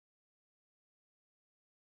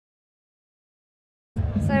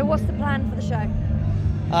So what's the plan for the show?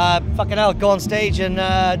 Fucking hell, go on stage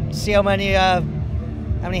and see how many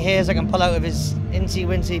hairs I can pull out of his incy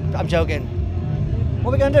wincy. I'm joking.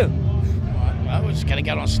 What are we gonna do? Well, we're just gonna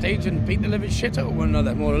get on stage and beat the living shit out of one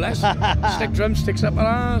another, more or less. Stick drumsticks up our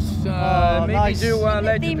ass. Maybe nice. do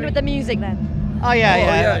Themed with the music then. Oh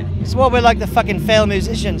yeah. It's what we're like, the fucking failed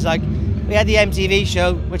musicians. Like, we had the MTV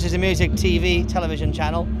show, which is a music TV television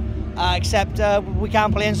channel, except we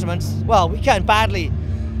can't play instruments. Well, we can badly,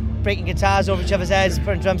 breaking guitars over each other's heads,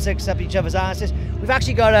 putting drumsticks up each other's asses. We've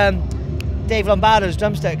actually got Dave Lombardo's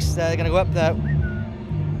drumsticks. They're gonna go up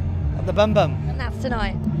the bum bum. And that's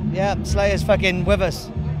tonight. Yeah, Slayer's fucking with us.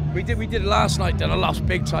 We did it last night, and I lost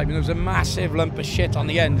big time, and there was a massive lump of shit on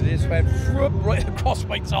the end. It just went right across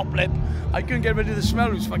my top lip. I couldn't get rid of the smell,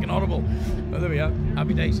 it was fucking horrible. But there we are,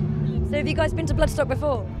 happy days. So have you guys been to Bloodstock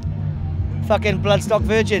before? Fucking Bloodstock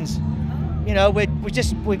virgins. You know,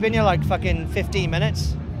 we've been here like fucking 15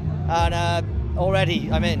 minutes, and already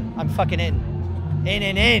I'm in. I'm fucking in.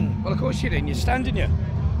 In. Well, of course you're in, you're standing here.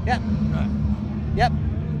 Yep. Right. Yep.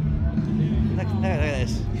 Look at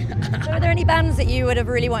this. So are there any bands that you would have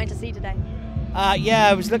really wanted to see today? Yeah,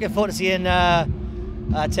 I was looking forward to seeing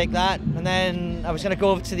Take That, and then I was going to go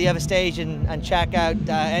over to the other stage and check out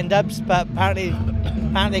End Ups, but apparently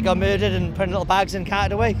they got murdered and put in little bags and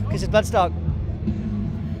carted away because it's Bloodstock.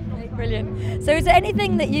 Okay, brilliant. So is there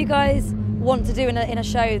anything that you guys want to do in a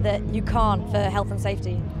show that you can't for health and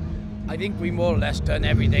safety? I think we more or less done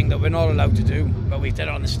everything that we're not allowed to do, but we've done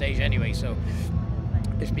it on the stage anyway, so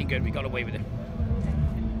it's been good, we got away with it.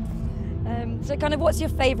 So kind of what's your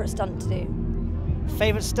favourite stunt to do?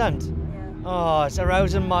 Favourite stunt? Yeah. Oh, it's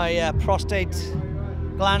arousing my prostate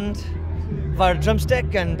gland via a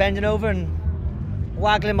drumstick and bending over and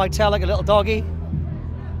waggling my tail like a little doggy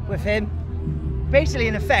with him. Basically,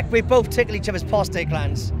 in effect, we both tickle each other's prostate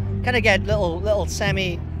glands. Kind of get little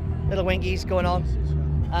winkies going on.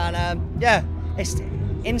 And yeah, it's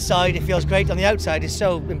inside it feels great. On the outside, it's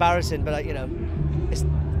so embarrassing, but you know, it's the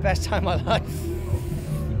best time of my life.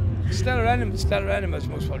 Stellar Enema is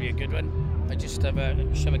most probably a good one. I just shove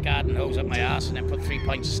a garden hose up my ass and then put 3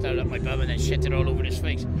 pints of Stellar up my bum and then shit it all over his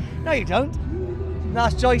face. No, you don't. No,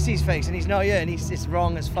 that's Joyce's face, and he's not here, and he's just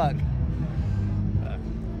wrong as fuck.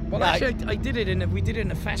 Well, actually, we did it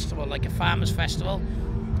in a festival, like a farmer's festival,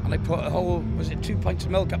 and I put a whole, 2 pints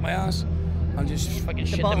of milk up my ass, and just fucking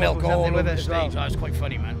shit the milk all over the stage. That was quite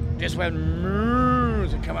funny, man. Just went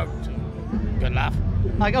as it come out. Good laugh.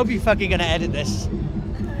 I hope you're fucking gonna edit this.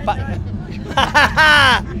 But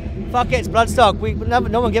fuck it, it's Bloodstock.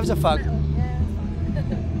 No one gives a fuck.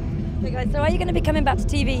 Okay, guys, so are you going to be coming back to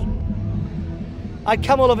TV? I'd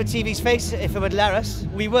come all over TV's face if it would let us.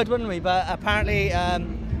 We would, wouldn't we? But apparently,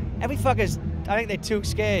 every fucker's, I think they're too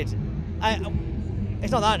scared.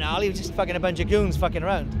 It's not that now, it was just fucking a bunch of goons fucking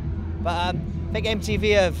around. But I think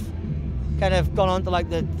MTV have kind of gone on to like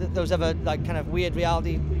those other like kind of weird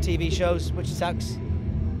reality TV shows, which sucks.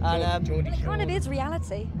 And it kind of is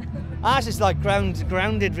reality. Ours is like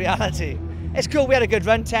grounded reality. It's cool, we had a good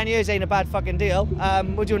run, 10 years ain't a bad fucking deal.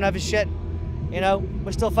 We're doing other shit, you know,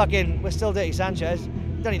 we're still Dirty Sanchez.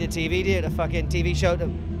 You don't need a TV, do you, a fucking TV show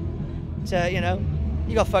to you know,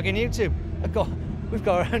 you got fucking YouTube. We've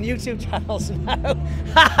got our own YouTube channels now.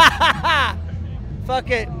 Fuck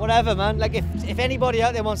it, whatever, man. Like, if anybody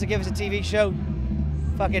out there wants to give us a TV show,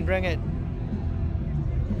 fucking bring it.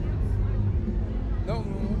 No.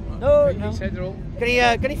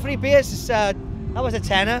 Got any free beers? That was a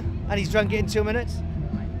tenner, and he's drunk it in 2 minutes.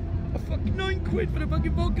 A fucking £9 for a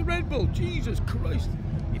fucking vodka Red Bull. Jesus Christ.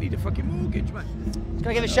 You need a fucking mortgage, man. Just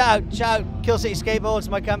gonna give a shout out. Kill City Skateboards,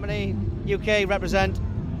 my company, UK, represent.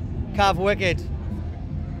 Carve Wicked.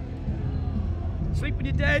 Sleep when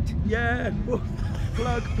you're dead? Yeah.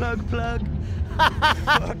 Plug.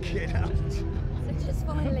 Fucking hell. So just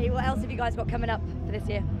finally, what else have you guys got coming up for this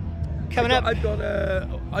year?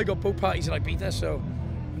 I got boat parties in Ibiza, so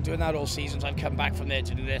I'm doing that all season. So I've come back from there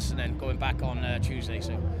to do this, and then going back on Tuesday.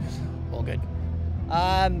 So all good.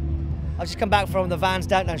 I've just come back from the Vans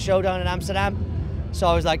Downtown Showdown in Amsterdam, so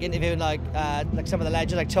I was like interviewing like some of the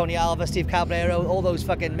legends like Tony Alva, Steve Caballero, all those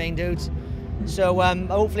fucking main dudes. So I'm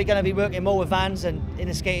hopefully going to be working more with Vans and in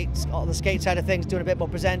the skate side of things, doing a bit more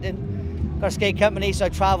presenting. Got a skate company, so I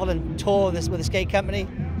travel and tour with a skate company.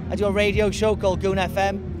 I do a radio show called Goon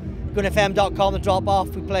FM. GoonFM.com, the drop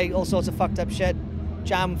off. We play all sorts of fucked up shit,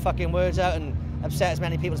 jam fucking words out and upset as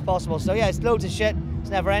many people as possible. So yeah, it's loads of shit. It's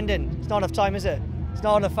never ending. It's not enough time, is it? It's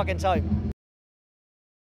not enough fucking time.